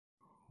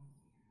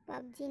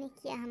PUBG ने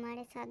किया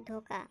हमारे साथ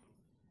धोखा।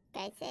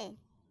 कैसे?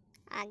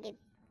 आगे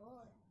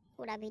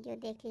पूरा वीडियो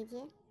देख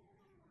लीजिए,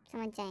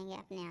 समझ जाएंगे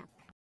अपने आप।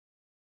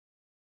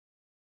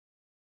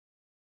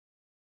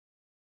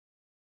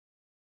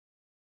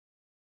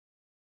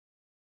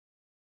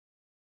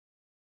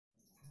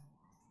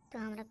 तो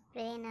हमारा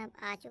प्लेन अब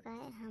आ चुका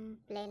है, हम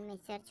प्लेन में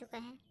चढ़ चुका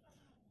है।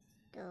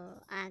 तो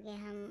आगे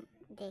हम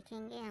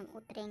देखेंगे हम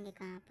उतरेंगे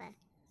कहाँ पर।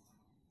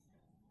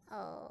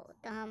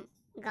 तो हम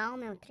गांव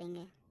में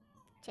उतरेंगे।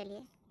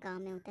 चलिए गांव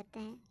में उतरते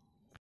हैं।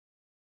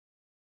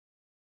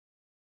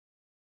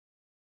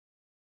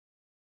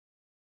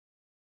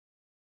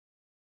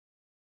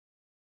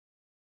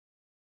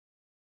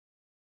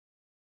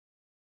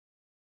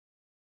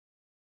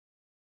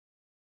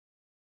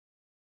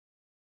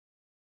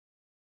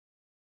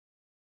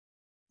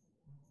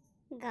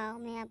 गांव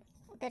में अब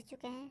उतर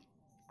चुके हैं।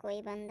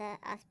 कोई बंदा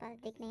आसपास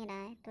दिख नहीं रहा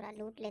है, थोड़ा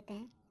लूट लेते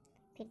हैं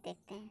फिर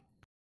देखते हैं।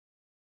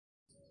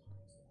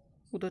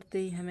 उतरते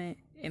ही हमें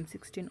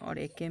M16 और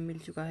AKM मिल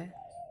चुका है,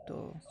 तो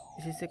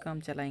इसी से काम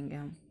चलाएंगे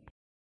हम।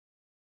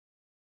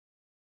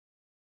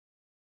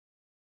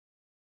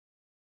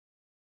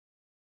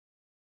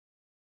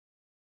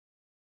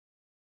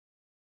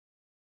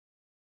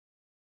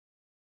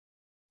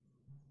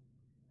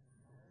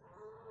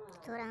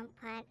 थोड़ा हम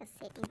फायर का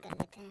सेटिंग कर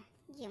लेते हैं,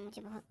 ये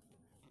मुझे बहुत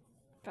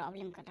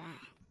प्रॉब्लम कर रहा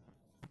है।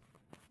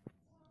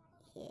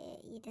 ये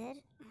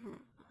इधर, हाँ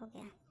हो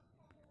गया।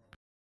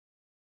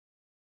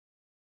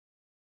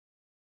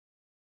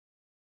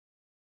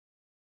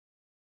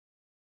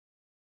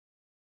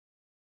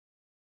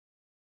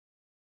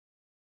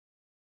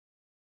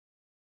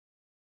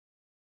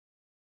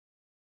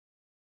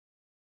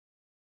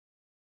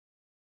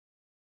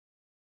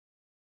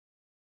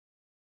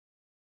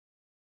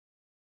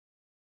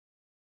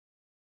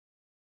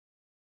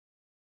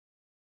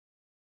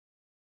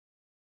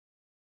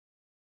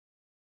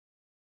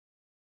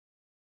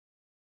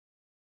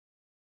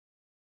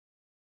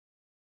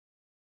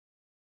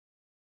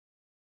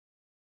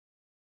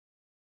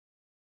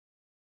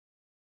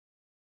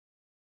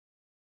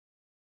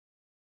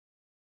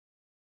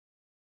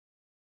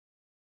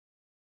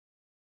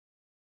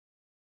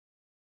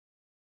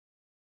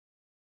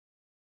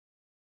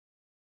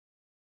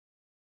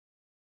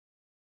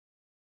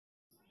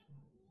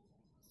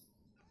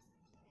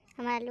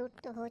 हमारा लूट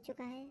तो हो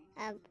चुका है,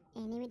 अब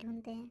एनिमी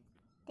ढूंढते हैं,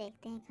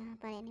 देखते हैं कहाँ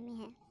पर एनिमी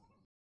है।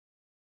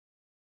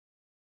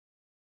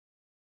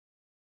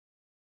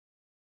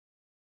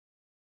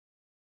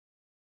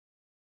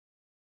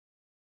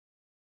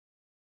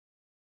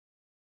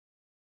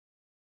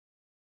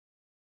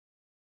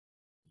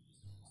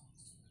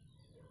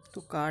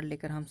 तो कार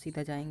लेकर हम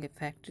सीधा जाएंगे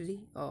फैक्ट्री,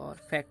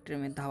 और फैक्ट्री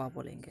में धावा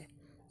बोलेंगे।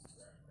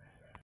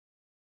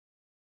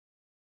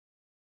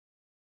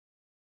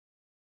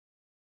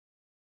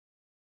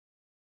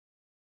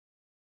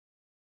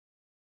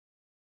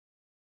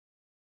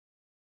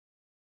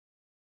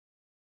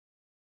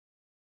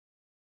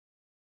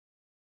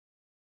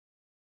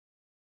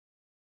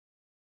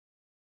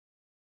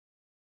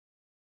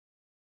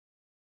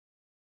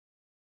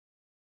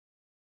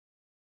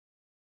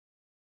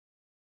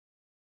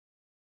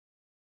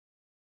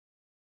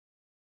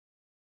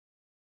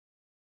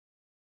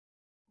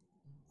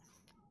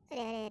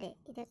 अरे अरे अरे,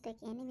 इधर तो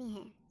एक एनिमी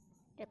है,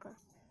 रुको,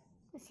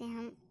 उसे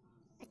हम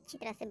अच्छी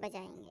तरह से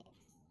बजाएंगे।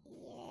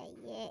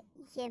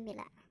 ये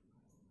मिला।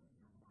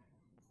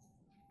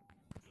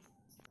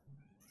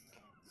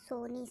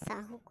 सोनी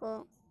साहू को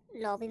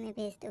लॉबी में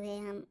भेजते हुए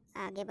हम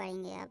आगे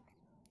बढ़ेंगे। अब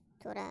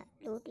थोड़ा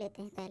लूट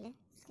लेते हैं पहले,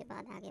 उसके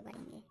बाद आगे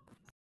बढ़ेंगे।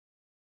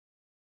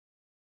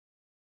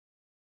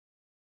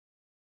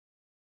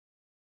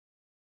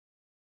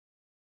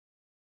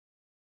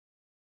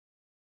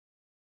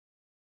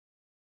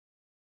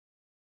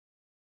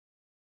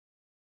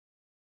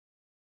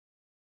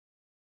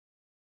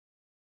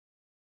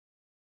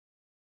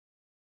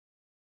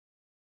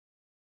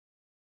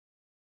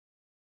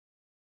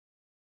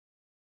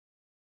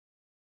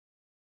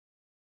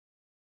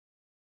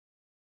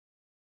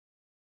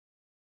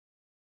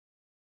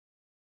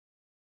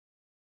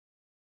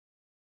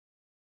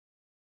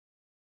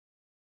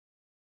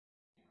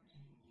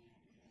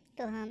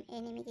 तो हम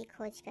एनिमी की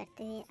खोज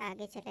करते हुए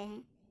आगे चले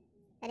हैं।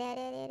 अरे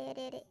अरे अरे अरे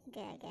अरे अरे,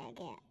 गया गया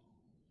गया।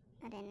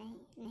 अरे नहीं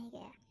नहीं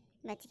गया,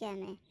 बच गया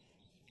मैं।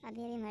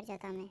 अभी अभी मर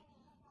जाता मैं।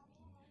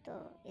 तो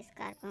इस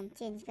कार को हम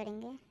चेंज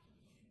करेंगे।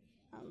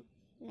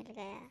 मिल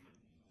गया,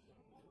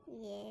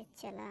 ये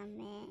चला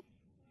मैं।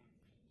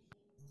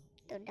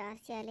 तो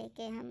डासिया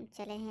लेके हम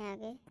चले हैं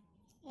आगे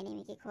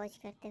एनिमी की खोज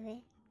करते हुए।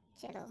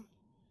 चलो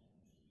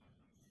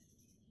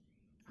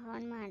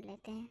हॉर्न मार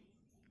लेते हैं,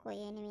 कोई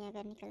एनिमी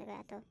अगर निकल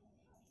गया तो।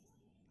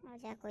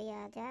 आजा कोई,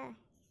 आजा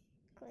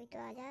कोई, तो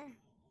आजा।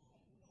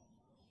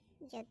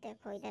 जब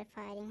देखो इधर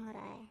फायरिंग हो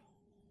रहा है।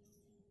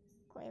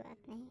 कोई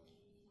बात नहीं,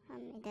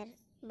 हम इधर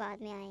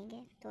बाद में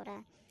आएंगे, थोड़ा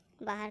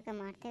बाहर का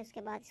मारते हैं,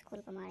 उसके बाद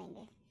स्कूल को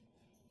मारेंगे।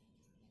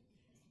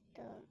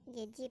 तो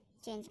ये जीप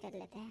चेंज कर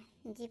लेते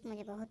हैं, जीप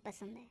मुझे बहुत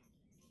पसंद है,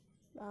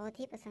 बहुत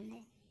ही पसंद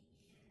है।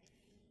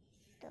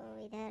 तो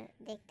इधर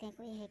देखते हैं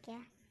कोई है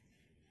क्या।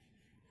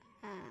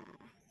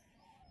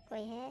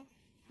 कोई है?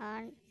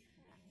 हॉर्न।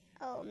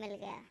 ओ, मिल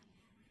गया।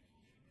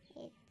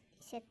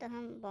 इसे तो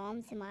हम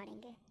बॉम्ब से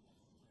मारेंगे।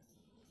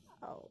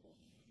 ओ,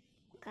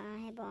 कहाँ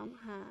है बॉम्ब?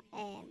 हाँ,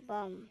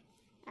 बॉम्ब,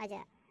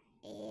 आजा।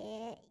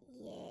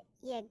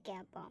 ये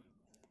क्या बॉम्ब?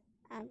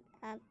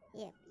 अब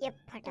ये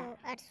फटा।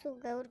 तो अरसू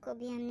गौर को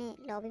भी हमने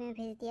लॉबी में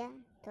भेज दिया।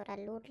 थोड़ा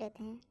लूट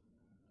लेते हैं।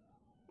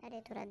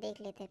 अरे थोड़ा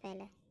देख लेते हैं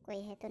पहले,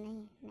 कोई है तो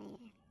नहीं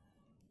है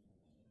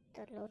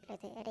तो लूट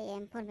लेते हैं। अरे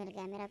M4 मिल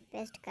गया, मेरा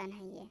बेस्ट गन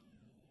है ये।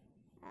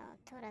 और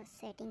थोड़ा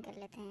सेटिंग कर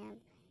लेते हैं।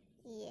 अब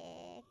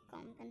ये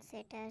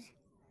कॉम्पनसेटर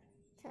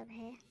सब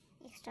है,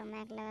 एक्स्ट्रा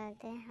मैग लगा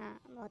देते हैं। हाँ,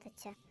 बहुत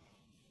अच्छा।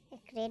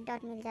 एक रेड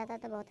डॉट मिल जाता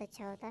तो बहुत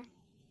अच्छा होता।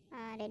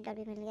 हाँ, रेड डॉट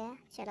भी मिल गया।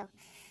 चलो,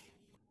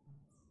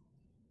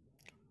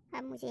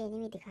 अब मुझे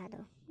एनिमी दिखा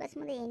दो, बस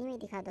मुझे एनिमी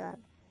दिखा दो।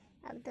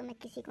 अब तो मैं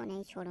किसी को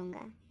नहीं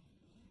छोड़ूंगा,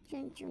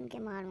 चुन चुन के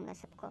मारूंगा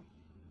सबको,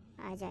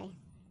 आ जाए।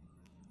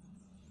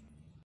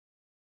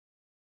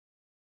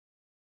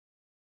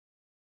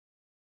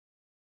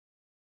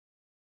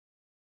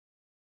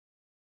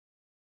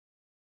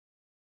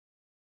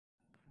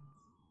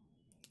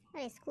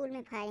 अरे स्कूल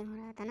में फायरिंग हो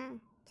रहा था ना,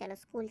 चलो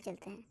स्कूल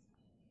चलते हैं।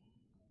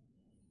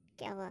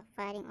 क्या हुआ?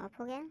 फायरिंग ऑफ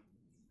हो गया?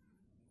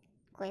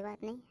 कोई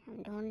बात नहीं,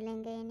 हम ढूंढ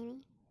लेंगे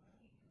एनिमी।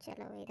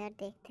 चलो इधर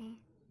देखते हैं।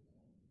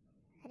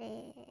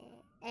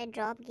 अरे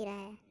ड्रॉप गिरा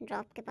है,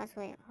 ड्रॉप के पास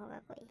होगा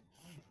कोई।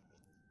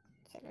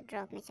 चलो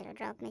ड्रॉप में चलो,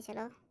 ड्रॉप में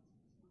चलो।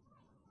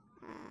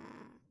 आ,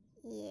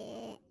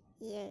 ये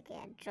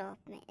गया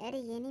ड्रॉप में। अरे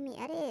ये नहीं,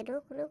 अरे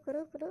रुक रुक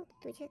रुक रुक,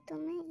 तुझे तो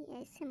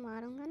मैं ऐसे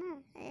मारूंगा ना।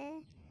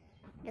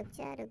 रुक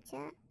जा रुक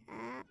जा।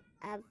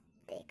 अब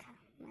देखा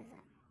मज़ा।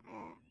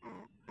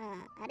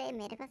 अरे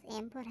मेरे पास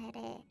M4 है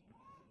रे,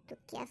 तू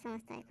क्या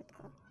समझता है खुद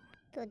को?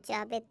 तो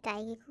जावेद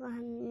टाइगी को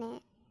हमने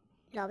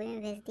लॉबी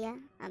में भेज दिया।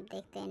 अब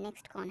देखते हैं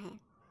नेक्स्ट कौन है।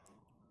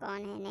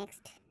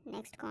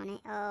 नेक्स्ट कौन है?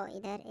 ओ,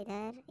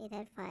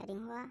 इधर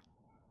फायरिंग हुआ।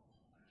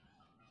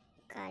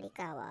 गाड़ी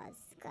का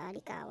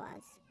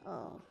आवाज़। ओ,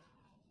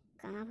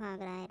 कहाँ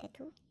भाग रहा है रे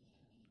तू?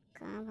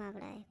 कहाँ भाग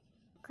रहा है?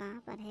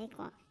 कहाँ पर है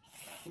कौन?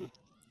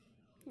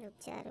 रुक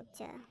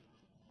जा,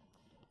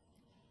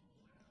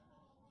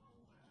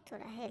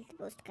 थोड़ा हेल्थ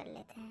बूस्ट कर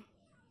लेते हैं।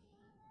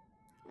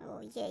 ओ,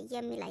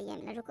 ये मिला।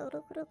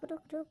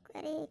 रुक।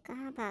 अरे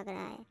कहाँ भाग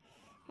रहा है?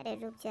 अरे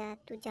रुक जा,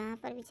 तू जहाँ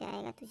पर भी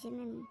जाएगा तुझे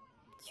मैं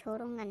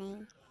छोड़ूंगा नहीं।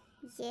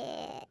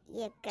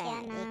 ये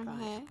क्या नाम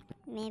है?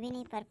 मैं भी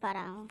नहीं पढ़ पा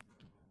रहा हूँ।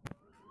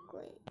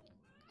 कोई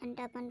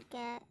अंटापन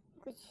क्या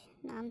कुछ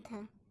नाम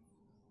था,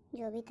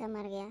 जो भी था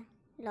मर गया,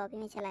 लॉबी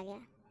में चला गया।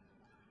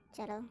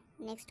 चलो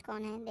नेक्स्ट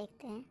कौन है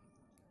देखते हैं।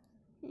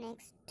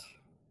 नेक्स्ट,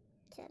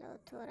 चलो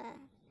थोड़ा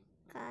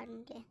कार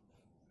के।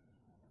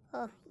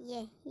 ओह,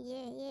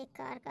 ये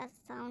कार का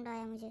साउंड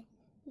आया मुझे,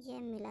 ये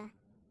मिला।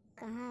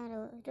 कहाँ?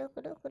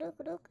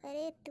 रुक।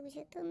 अरे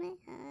तुझे तो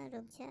मैं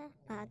रुक जा,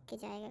 भाग के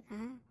जाएगा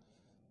कहाँ?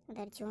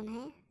 उधर जोन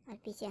है और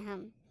पीछे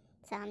हम,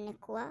 सामने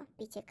कुआ,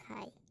 पीछे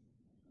खाई,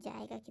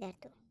 जाएगा किधर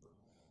तो?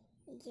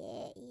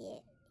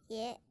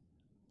 ये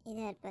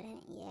इधर पर है।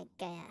 ये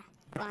गया।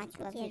 5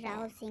 हुआ। फिर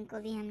राहुल सिंह को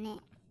भी हमने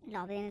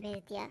लॉबी में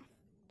भेज दिया।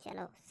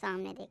 चलो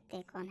सामने देखते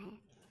हैं कौन है।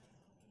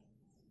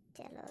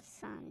 चलो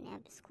सामने,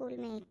 अब स्कूल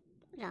में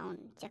एक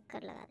राउंड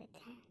चक्कर लगा देते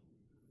हैं।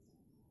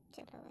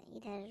 चलो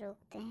इधर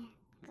रोकते हैं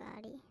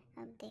गाड़ी।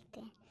 अब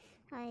देखते हैं,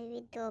 अभी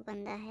भी 2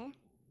 बंदा है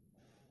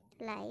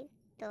लाइव,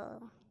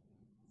 तो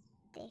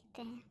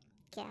देखते हैं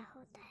क्या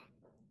होता है।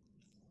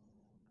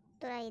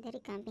 थोड़ा इधर ही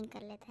कैंपिंग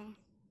कर लेते हैं,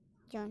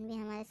 जोन भी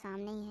हमारे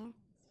सामने ही है।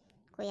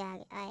 कोई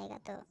आएगा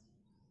तो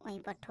वहीं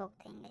पर ठोक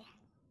देंगे।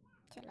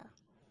 चलो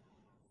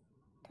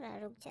थोड़ा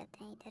रुक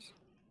जाते हैं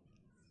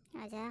इधर।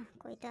 आजा,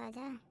 कोई तो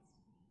आजा,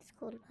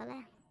 स्कूल वाला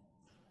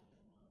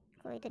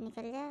कोई तो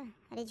निकल जा।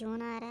 अरे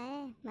जोन आ रहा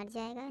है, मर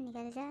जाएगा,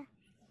 निकल जा।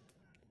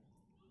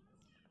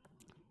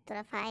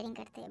 थोड़ा फायरिंग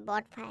करते हैं,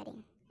 बॉट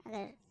फायरिंग।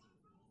 अगर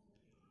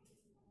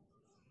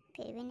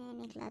फिर भी नहीं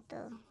निकला तो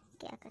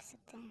क्या कर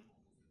सकते हैं।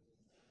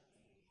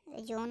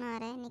 अरे जोन आ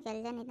रहा है,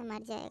 निकल जा नहीं तो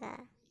मर जाएगा।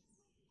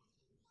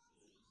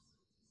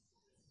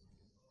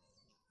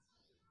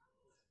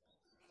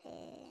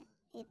 अरे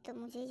ये तो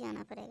मुझे ही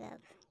जाना पड़ेगा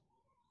अब।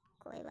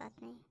 कोई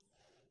बात नहीं,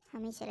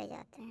 हम ही चले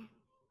जाते हैं।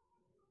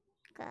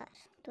 कार,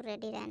 तू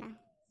रेडी रहना।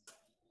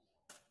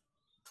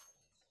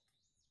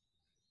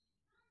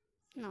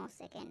 9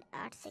 सेकेंड,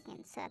 8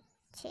 सेकेंड, 7,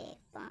 6,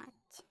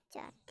 5,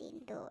 4, 3,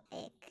 2,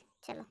 1।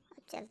 चलो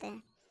अब चलते हैं।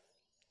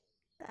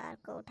 कार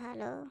को उठा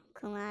लो,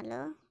 घुमा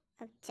लो,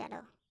 अब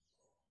चलो।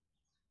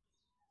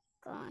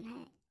 कौन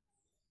है?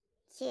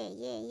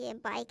 ये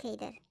बाइक है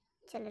इधर।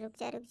 चलो रुक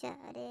जा।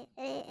 अरे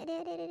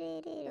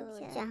रुक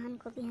जा। जहान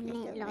को भी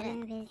हमने लॉबी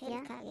में भेज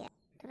दिया। खा गया,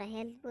 थोड़ा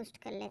हेल्थ बूस्ट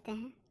कर लेते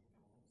हैं।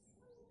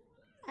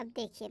 अब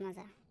देखिए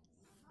मज़ा।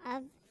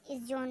 अब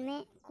इस जोन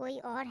में कोई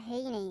और है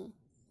ही नहीं।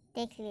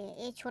 देख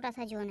लिए, एक छोटा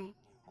सा जोन है।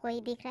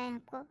 कोई दिख रहा है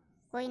आपको?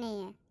 कोई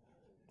नहीं है,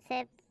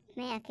 सिर्फ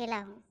मैं अकेला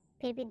हूँ।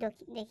 फिर भी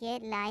देखिए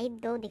लाइव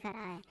 2 दिखा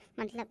रहा है,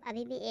 मतलब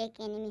अभी भी एक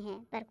एनिमी है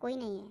पर कोई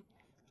नहीं है,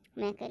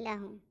 मैं अकेला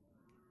हूँ।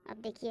 अब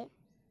देखिए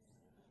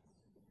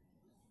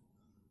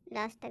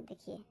लास्ट तक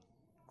देखिए,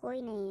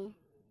 कोई नहीं है।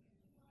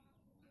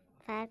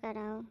 फायर कर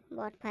रहा हूँ,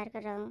 बॉट फायर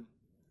कर रहा हूँ,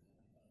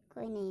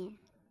 कोई नहीं है।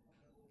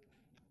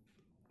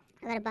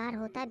 अगर बाहर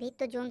होता भी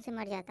तो जोन से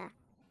मर जाता।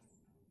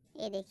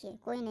 ये देखिए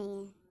कोई नहीं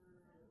है,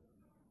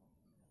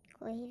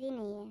 कोई भी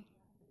नहीं है।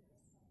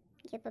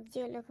 ये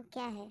पबजी वालों को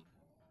क्या है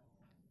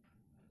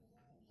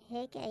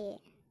क्या ये?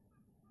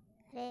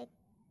 अरे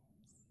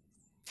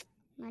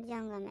मर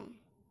जाऊंगा मैं।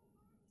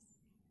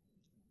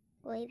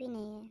 कोई भी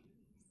नहीं है।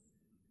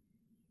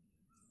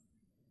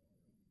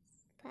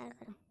 फायर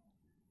करो,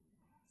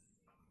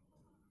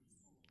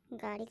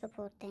 गाड़ी को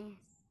फोड़ते हैं।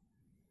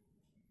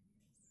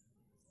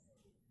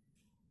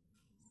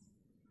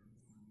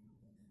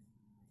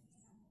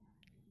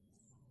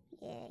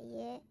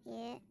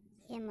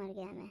 ये मर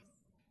गया मैं।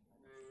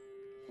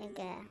 ये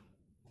गया।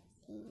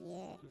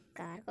 ये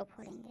कार को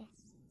फोड़ेंगे।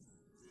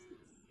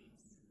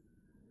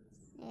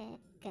 ये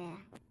गया।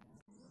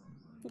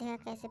 देखा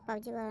कैसे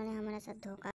पबजी वालों ने हमारे साथ धोखा